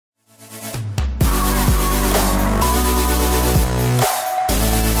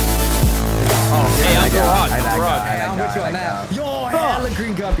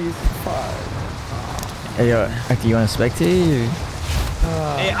5. Hey, yo, do you want to spectate?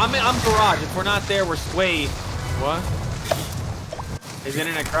 Hey, I'm garage. If we're not there, we're wait. What? Is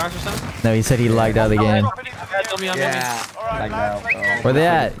internet crash or something? No, he said he lagged out of the game. Yeah. Lagged out, bro. Where they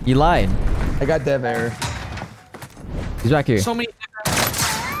at? You lied. I got dev error. He's back here. So many.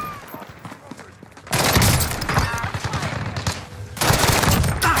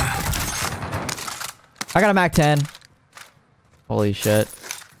 I got a Mac 10. Holy shit.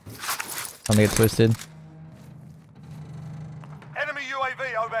 I'm gonna get twisted. Enemy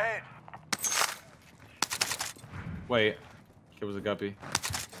UAV overhead. Wait. It was a guppy.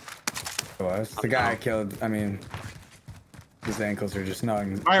 It was. The guy I killed, I mean, his ankles are just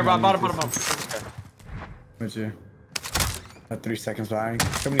gnawing. Alright, bottom. What'd you? 3 seconds behind.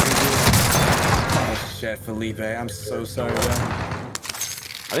 Coming to you. Oh shit, Felipe. I'm so sorry, bro.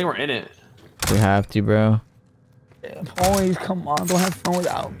 I think we're in it. We have to, bro. Yeah, boys, come on. Don't have fun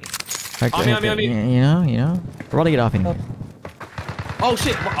without me. On me. You know? We're about to get off in here. Oh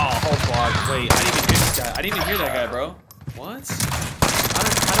shit! Oh, fuck. Wait, I didn't even hear this guy. I didn't even hear that guy, bro. What? How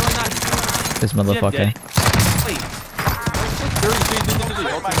do I not hear that? This motherfucker. Wait.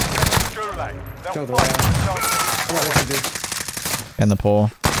 Kill the whale. In the pool.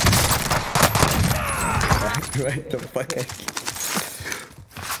 What the fuck?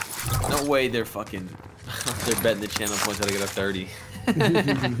 No way they're fucking. They're betting the channel points how to get a 30.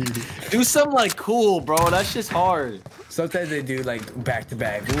 Do something like cool, bro. That's just hard. Sometimes they do like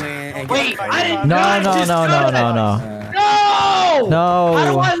back-to-back win. And wait, I didn't. No. No. How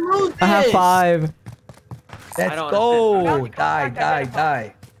do I lose this? I have 5. Let's go.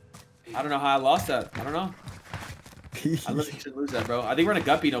 Die. I don't know how I lost that. I don't know. I literally should lose that, bro. I think we're in a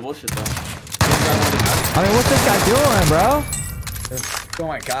guppy, no bullshit, though. I mean, what's this guy doing, bro? Oh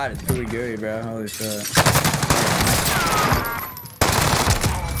my god, it's really good, bro. Holy shit.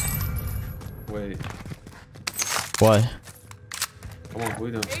 Wait. What? Come on, what are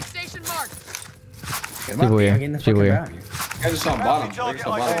we doing? Aid station marked. People here. People here. I just saw bottom.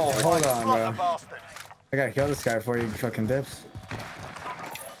 Oh, hold on, bro. I gotta kill this guy before he fucking dips.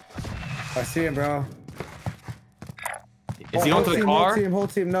 I see him, bro. Is he going to the car? Whole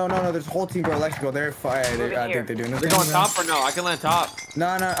team. No. There's a whole team, bro. Electrical. They're fire. I think they're doing this. They're going top or no? I can land top. No.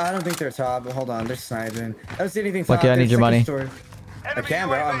 I don't think they're top. But hold on. They're sniping. I don't see anything top. Okay, I need your money. I can,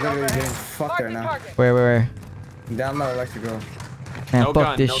 bro. I'm literally getting fucked right now. Where? Down low, electrical. Man, No fuck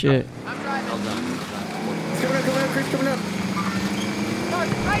gun, this no shit. gun. It's coming up, Chris, coming up.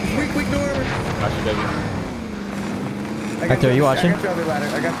 Quick, Norman. Got you, baby. Hector, are you watching? I got you on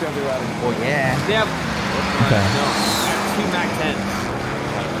the ladder. Oh, yeah. They have. Okay. No, 2 Mac 10s.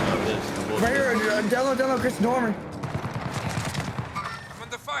 Right here, down low, Chris, Norman.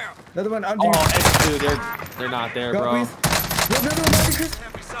 Under fire. Another one, under Oh, you. X2, they're not there, Go, bro. please. There's another one, under Chris.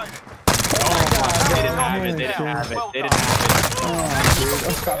 They didn't have it. They didn't have it. Oh, dude.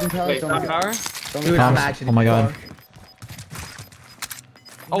 I'm stopping power. Wait, stop power? Dude, I'm actually. Oh my god.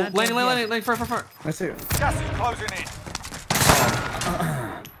 Oh, landing, front. Let's see. Gas is closing in.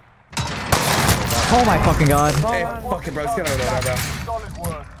 Oh my fucking god. Hey, fuck it, bro. Let's get over there, bro. Solid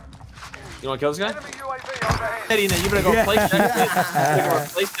work. You wanna kill this guy? Enemy UAV overhead. Hey, you better go place that shit. You better go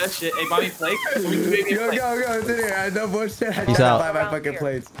place that shit. Hey, buy me plate. Go. It's in here. No bullshit. I Peace gotta out. buy my fucking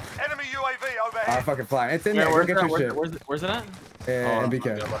plates. Enemy UAV I'm overhead. fucking flying. It's in there. Go get your shit. Where's it at? Yeah, Oh,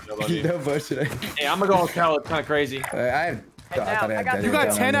 BK. No bullshit. Hey, I'm gonna go with Cal. It's kind of crazy. I thought I had You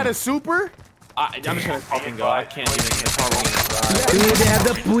got 10 out of super? I'm just gonna fucking go. I can't even get Dude, they have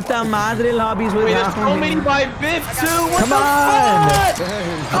the puta madre lobbies with Wait, there's so many by Biff too. What Come the on. fuck?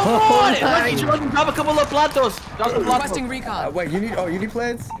 Come on! Drop a couple of platos. Drop the platos. Requesting recon. wait, you need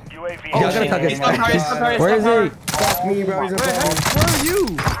plates? UAV. Oh, gotta shit. tuck his He's not mic. sorry, Where is he? Fuck me, bro. He's a Where are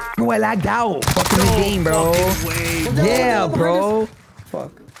you? Oh, I lagged out. Fucking the game, bro. Yeah, bro.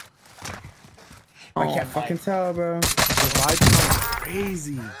 Fuck. I can't fucking tell, bro. The vibe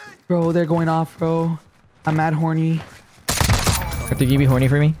crazy. Bro, they're going off, bro. I'm mad horny. Have you be horny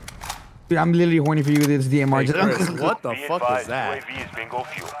for me? Dude, I'm literally horny for you with this DMR. Hey, Chris, what the fuck is that? UAV is bingo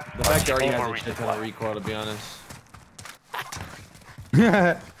fuel. The fact that already has a shit ton of recoil, to be honest.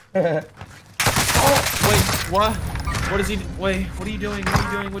 Oh, wait, what? What is he? Wait, what are you doing?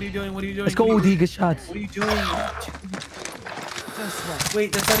 What are you doing? Let's go, OD. Good shots. What are you doing?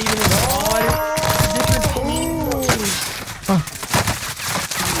 Wait, that's not even his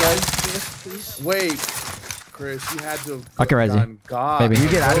guys, Wait, Chris, you had to. I can res you. God, Baby, you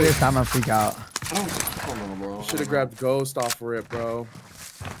get out of this time, I'm freak out. I don't know, bro. Should have grabbed Ghost off rip, bro.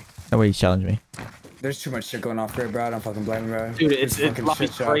 No way you challenge me. There's too much shit going off here, bro. I don't fucking blame you, bro. Dude, it's fucking lobby's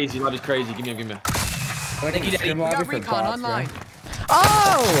shit show. crazy. Lobby's crazy. Give me. Like, Thank you, Daddy. stream We lobby got for recon bots, bro. online.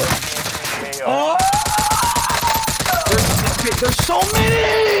 Oh! UAV. There's so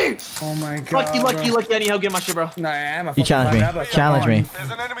many! Oh my god. Lucky, anyhow, get my shit, bro. No, I am a You challenge me. Challenge me.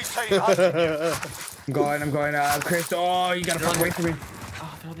 There's an enemy team hunting you. I'm going, Chris. Oh, you gotta fuck away from me.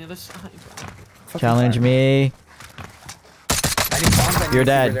 Oh, they're on the other side, bro. Challenge me. I need bombs. I need You're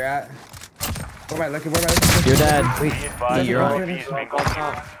to see dead. where they're at. Where am I looking? Where am I looking? You're dead. Be advised, you're on. UAV is being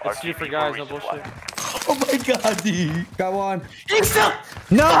reviewed. It's you for guys, no bullshit. Oh my god, D. Got one.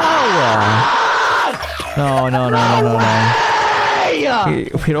 No! No.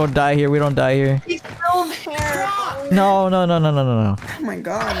 We don't die here. We don't die here. He's still there. No. Oh my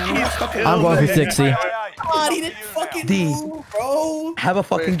god. I'm going for 60. God, he didn't fucking D. Bro. Have a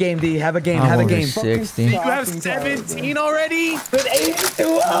fucking game, D. Have a game. I'm Have a over game. 60. You have 17 already? With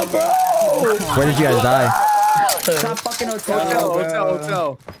 82 up, bro. Where did you guys die? Stop fucking hotel.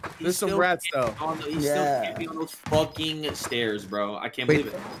 Hotel. There's some rats though. He's still camping on those fucking stairs, bro. I can't Wait.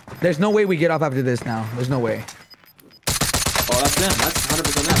 believe it. There's no way we get off after this now. There's no way. Oh, that's them. That's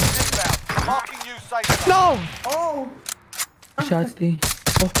 100% them. Inbound. Marking you safe. No. Oh. Shots, D.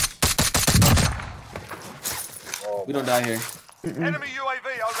 We don't die here. Enemy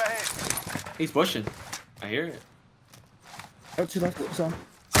UAV overhead. He's pushing. I hear it. Oh, two left. So.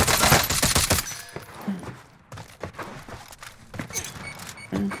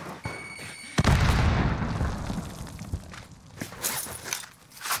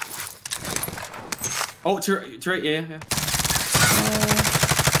 Oh, to right, yeah.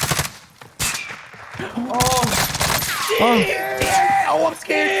 Oh, I'm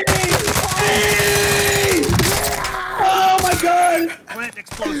scared. Oh my god. Plant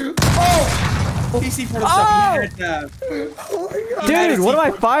explosive. PC for himself. Oh my god. Dude, what am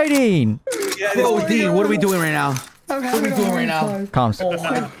I fighting? Oh, D, what are we doing right now? What are we doing right now? Comms. Oh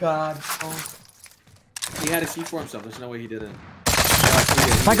my god. He had a C4 himself. There's no way he didn't.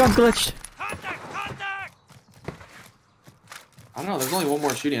 My gun glitched. I don't know. There's only one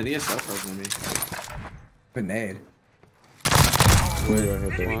more shooting. I think it's self than me. Grenade.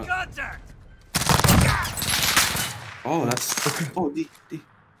 Enemy contact. Oh, that's. Oh, D.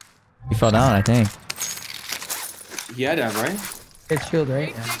 He fell down, I think. He had that, right? It's shield,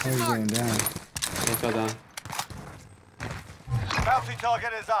 right? Yeah. Oh, he's going down. He fell down. Bounty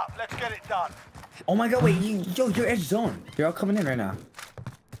target is up. Let's get it done. Oh my god, wait, you're edge zone. You're all coming in right now.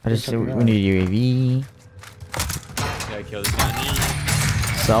 We need UAV. Gotta kill this guy.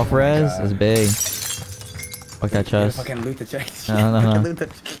 Self-res is big. Fuck that chest. Fucking loot the chest. No. Loot the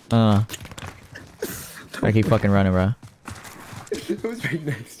chest. I keep fucking running, bro. It was right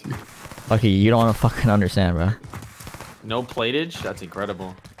next to you. Lucky, you don't want to fucking understand, bro. No platage? That's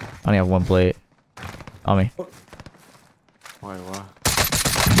incredible. I only have one plate. On me. Wait, what?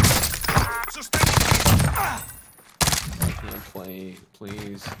 Plate,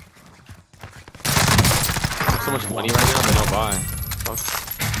 please. So much money right now, but no buy. Fuck.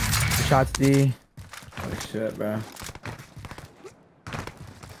 Shots, D. Oh shit, bro.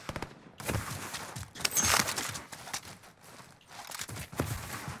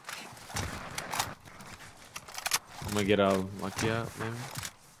 I'm gonna get a lucky out, maybe.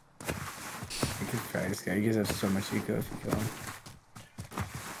 You could try this guy. You guys have so much eco if you kill him.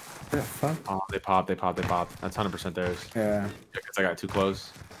 What the fuck? Oh, they popped. That's 100% theirs. Yeah. Because I got too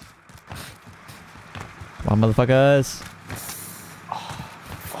close. Come on, motherfuckers.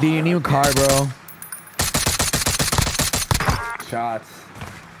 D, you need a car, bro. Shots.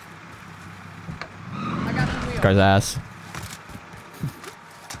 This guy's ass.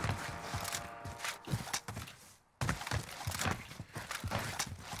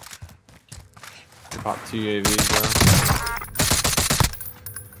 Popped 2 UAVs, bro.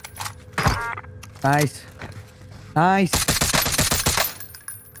 Nice. Nice.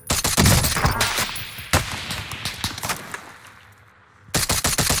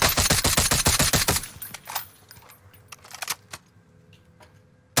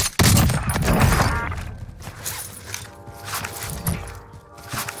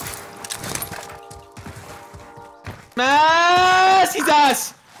 He's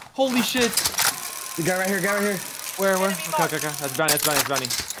ass! Holy shit! The guy right here, Where? Okay. That's Bounty.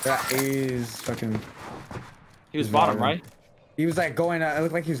 That is fucking. He was bottom, right? He was like going. It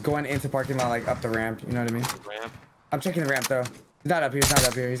looked like he was going into parking lot, like up the ramp. You know what I mean? Ramp. I'm checking the ramp though. He's not up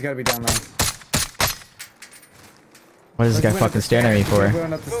here. He's gotta be down low. What is this guy fucking staring at me for? He's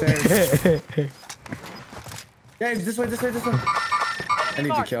going up the stairs. Yeah, this way. I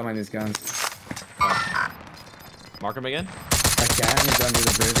need to kill my new guns. Mark him again? I can't. He's under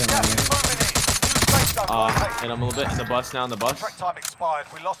the bridge. Gas is moving in. New safe zone located. And I'm a little bit in the bus now, Track time expired.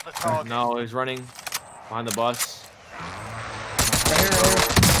 We lost the target. No, he's running behind the bus. Right here.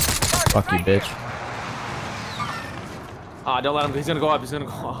 Fuck you, bitch. Ah, don't let him. He's gonna go up. He's gonna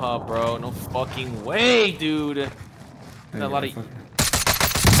go up, bro. No fucking way, dude. Got a lot of.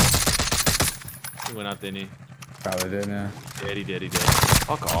 He went out, didn't he? Probably did, yeah. Yeah, he did. He did.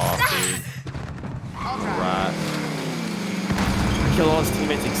 Fuck off, dude. Right. Kill all his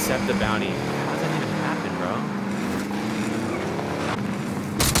teammates except the bounty. How does that even happen, bro?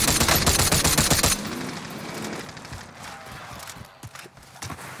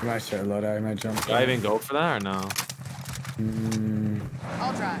 I might share loadout. I might jump. Do I even go for that or no?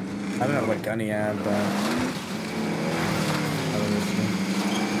 I'll try. I don't know what gun he had, but. I don't know.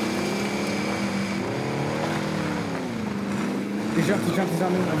 He jumped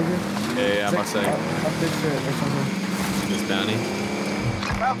on me over here. Yeah, I'm about to say. Up this shit or something. This bounty.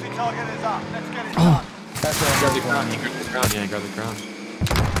 Bounty target is up. Let's get it done. That's Grab what the crown. He grabbed the crown. Yeah, grab the crown.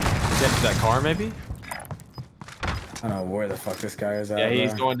 Get to that car, maybe? I don't know where the fuck this guy is at. Yeah,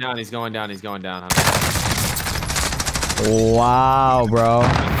 he's bro. going down. He's going down. He's going down. Wow, bro.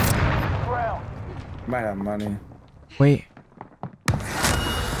 Ground. Might have money. Wait.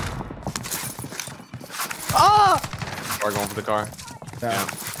 Car going for the car. Yeah.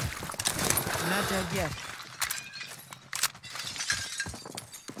 I'm not dead yet.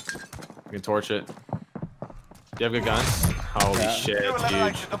 You can torch it. Do you have good guns? Holy Yeah. shit, You huge.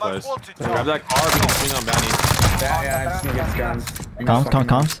 eliminated the Place. most wanted Grab target. that car. We can swing on bounty. Yeah, I just need to get his guns.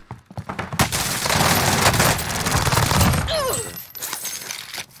 Comms.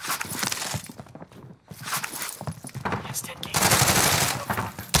 Yes, 10K.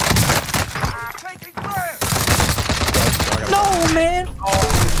 Taking fire. No, man. I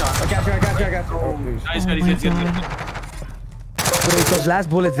got you. Oh, please. Nice, good. He's good. Wait, those last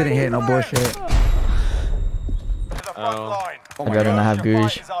bullets didn't hit. No bullshit. To the front line. I'd rather not have Your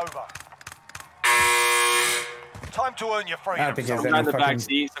goosh. fight is over. Time to earn your I don't think freedom. he's Some guy in the fucking- back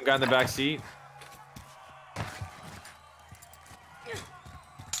seat. Some guy in the back seat.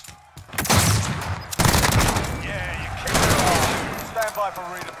 Yeah, you kicked it off. Stand by for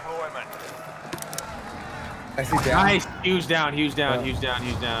redeployment. I see down. Nice. Huge down. Huge down. Huge down.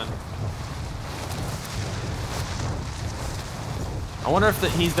 Huge down. I wonder if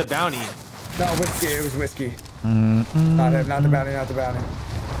he's the bounty. No, whiskey. It was whiskey. Not him. Not the bounty. Not the bounty.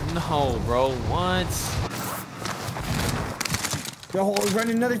 No, bro. What? Yo, he's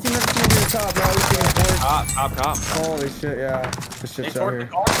running another team over the top, bro. He's getting forced. Cop. Holy shit, yeah. This They shit's out torched here. the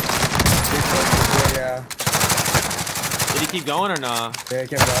car? They torched the shit, yeah. Did he keep going or nah? Yeah,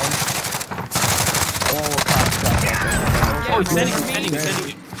 kept going. Oh, cops. Oh, he's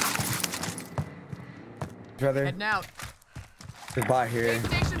sending. Brother, Heading out. there's a bot here.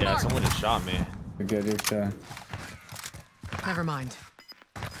 Station Yeah, marked. someone just shot me. We're good, it's, Never mind.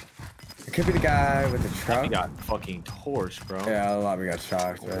 it could be the guy with the He truck. got fucking torched, bro. Yeah, a lot of we got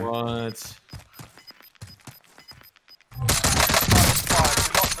shocked, right? What? Fire, we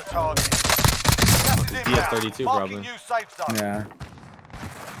lost the target. Gas is inbound. DS-32 Marking probably. new safe zone. Yeah.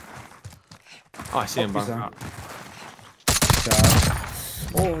 Oh, I see him. he's Bro. on. Shot.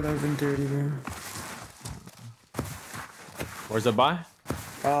 Oh, that would've been dirty, man. Where's the buy?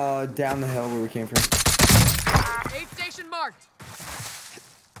 Down the hill where we came from. Aid station marked.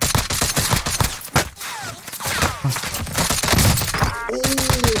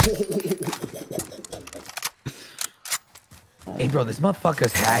 Hey, bro, this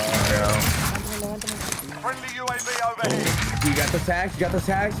motherfucker's hacking, bro. Friendly UAV overhead. You got the tags? You got the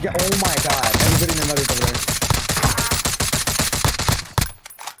tags? You got, oh my god. Everybody in the mother's over there.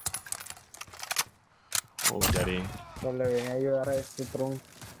 Oh, daddy.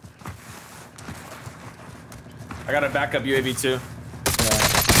 I got a backup UAV too.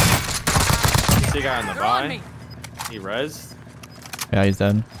 See a guy on the They're on buy. me. He rezzed. Yeah, he's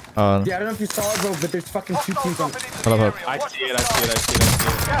dead. Yeah, I don't know if you saw it, bro, but there's fucking two Hostiles teams on. dropping into Hold the up. area. I Watch see the it. I see it. I skies. see it. I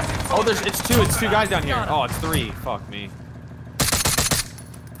see it. Gas is Oh, it's two guys down here. Oh, it's three. Fuck me.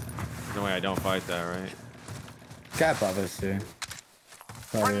 No way I don't fight that, right? Guy above us, dude.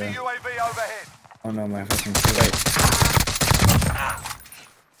 Oh, Friendly yeah. UAV overhead. Oh no, my fucking shit.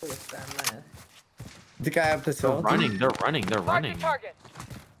 The guy up this They're hill. running. They're running. They're running. Target.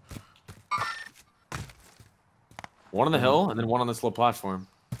 One on the hill and then one on this little platform.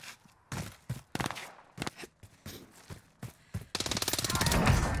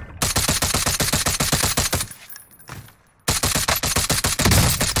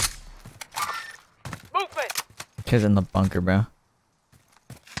 Movement. Kid's in the bunker, bro.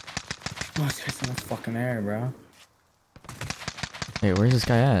 Oh, this guy's in the fucking air, bro. Hey, where's this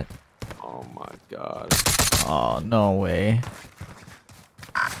guy at? Oh my god. Oh, no way.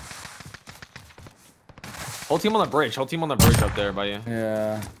 Whole team on the bridge. Whole team on the bridge up there by you.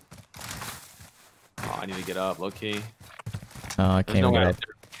 Yeah. I need to get up, low key. Oh, I can't even get up.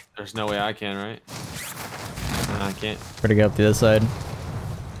 There's no way I can, right? Nah, I can't. Better get up to this side.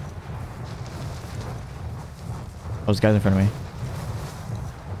 Oh, there's guys in front of me.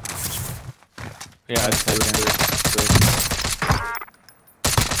 Yeah, that's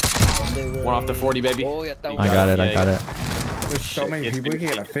one off the 40, baby. I got it. I got it. There's so many people. We can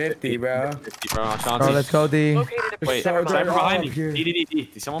get a 50, bro. 50, bro. Oh, let's go, D. Wait, so sniper behind me. here.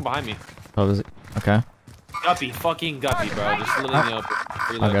 D. Someone behind me. Oh, is it? Okay. Guppy, fucking Guppy, bro. Just literally in the open.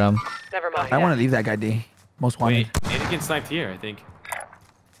 I'll get him. Never mind. I want to leave that guy, D. Most wanted. Wait, Anakin sniped here, I think.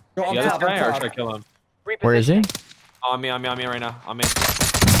 Go up Yeah, top, this guy, or up should I top. kill him? Where is he? Oh, on me right now. On me,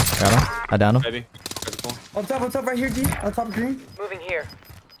 Got him. I downed him. baby. Up top, right here, D. On top green. Moving here.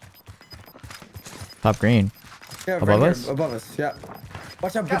 Top green. Yeah, Above right here, us? above us, yeah.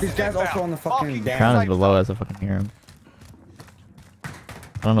 Watch out, but these guys also on the fucking down. Crown is below us. I fucking hear him. I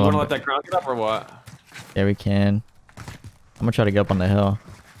don't You know. wanna let that crown get up or what? Yeah, we can. I'm gonna try to get up on the hill.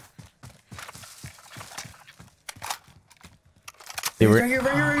 Dude, Right here.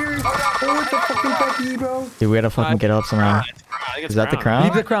 Oh, it's a fucking Becky, bro. dude, we gotta fucking get up somehow. Is that the crown?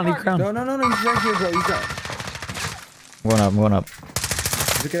 Leave the crown. No, he's right here, bro. He's right. I'm going up.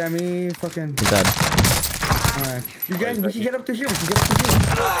 Looking at me, fucking. He's dead. Alright. You guys, we can get up to here.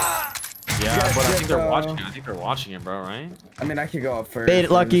 Yeah, Yes, but I yes, think they're bro. watching. I think they're watching it, bro. Right? I mean, I could go up first. Bait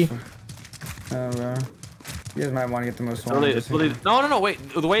it, Lucky. Oh, bro. You guys might want to get the most It's literally, no. Wait,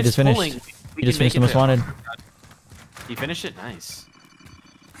 the way He it's just finished. pulling, we He just can make finished the most it. wanted. He finished it. Nice.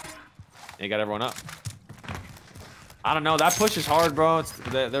 Yeah, got everyone up. I don't know. That push is hard, bro.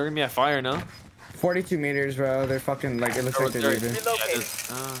 They're gonna be at fire, no? 42 meters, bro. They're fucking like it looks like they're leaving.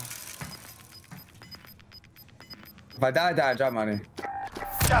 If I die, drop money.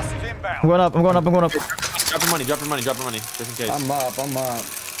 Gas is inbound. I'm going up. Drop your money. Just in case. I'm up.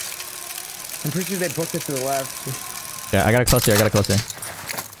 I'm pretty sure they booked it to the left. Yeah, I got it closer. I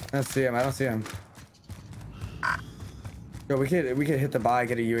don't see him. Yo, we could hit the buy,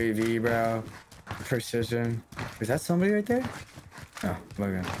 get a UAV, bro. Precision. Is that somebody right there? Oh,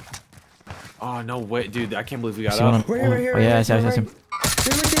 Logan. Oh no way, dude! I can't believe we got See one up. on- Right here. Oh yeah, I see him.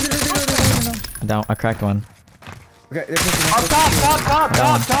 Right. I cracked one. Okay, they're pushing Up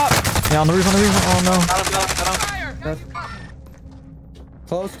top! Yeah, on the roof. Oh no. Got him.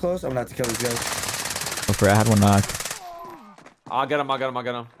 Close. I'm gonna have to kill these guys. Go for it. I had one knocked. I'll get him.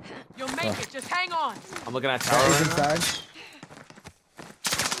 You'll make it. Just hang on. I'm looking at He's tower. inside.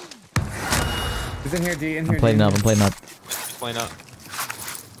 He's in here, D. In here, I'm playing up. Playing up.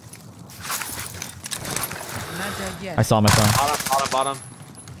 I'm not dead yet. I saw him. Bottom.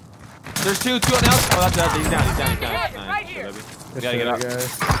 There's two on the outside. Oh, that's dead. He's down. Right Nice. here. Baby. Yes, We gotta get sir, up.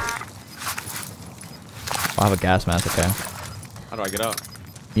 guys. I have a gas mask. Okay. How do I get up?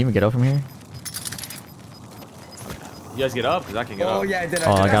 You even get up from here? You guys get up? Because I can get Oh up. yeah, I did.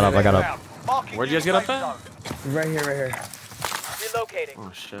 Oh, I got up. Marking Where'd you guys get up at? Right here. Relocating.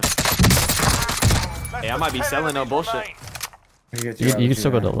 Oh shit. Hey, I might be selling no bullshit. You can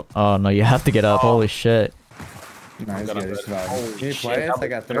still go to. Oh no, you have to get up. Holy shit. Nice, Got up guys. there. Can you play Shit, us? I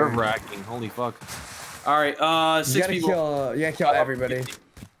got 3. nerve-wracking. Holy fuck. All right, You 6 gotta people. kill everybody.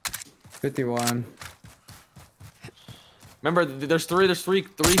 51. Remember, there's three. I think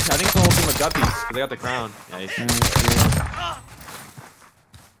it's the whole team of guppies. 'Cause they got the crown. Nice.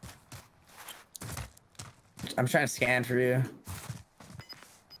 I'm trying to scan for you.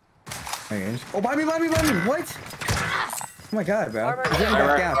 Okay. Oh, buy me! What? Oh my god, bro. He's getting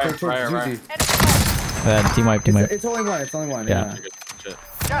back down. Towards right. Zuzi. Team wipe. It's only one. Yeah. Shit.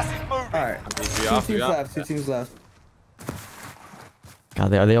 Gas is moving. Alright. Two teams left.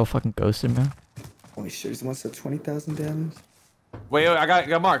 God, are they all fucking ghosted, man? Holy shit, he's almost at 20,000 damage. Wait, I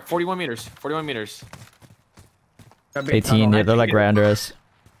got marked. 41 meters. 18. Yeah, they're like right under us.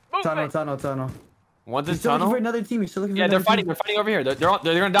 Tunnel. One's in He's still looking for tunnel. another team. He's still looking for Yeah, they're another fighting. team. They're fighting over here. They're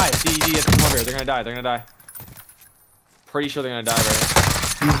gonna die. See, come over here. They're gonna die. Pretty sure they're gonna die,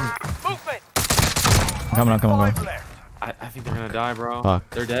 bro. Movement. I'm coming. Left. I think they're gonna die, bro. Fuck.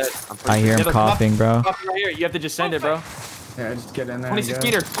 They're dead. I hear him coughing, bro. Coughing right here. You have to just send it, bro. Yeah, just get in there. 26 and go.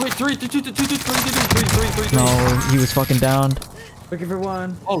 meter. Wait, three. No, he was fucking downed. Looking for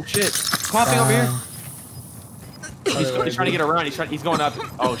one. Oh shit. Coughing over here. Other way, He's trying to get around. He's going up.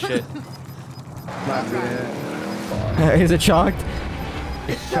 Oh shit. Might be it. Is it chalked?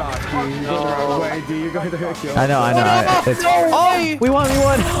 Shock, dude. No way, dude. You're going to hurt you. I know. We won.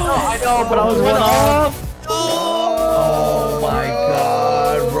 I know, But I was one off. Oh my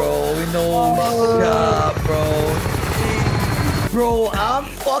god, bro. No shot, bro. Bro, I'm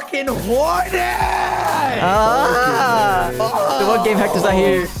fucking horny! The one game Hector's not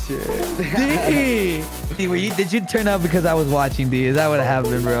here. Shit. D, did you turn up because I was watching, D? Is that what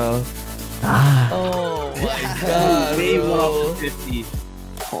happened, bro? Oh my god, They went bro. off 50.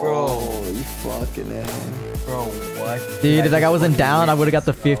 Bro. You fucking hell. Bro, what? Dude, if like I wasn't down, I would have got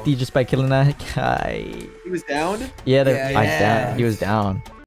the 50 just by killing that guy. He was down? Yeah, Yeah, He was down.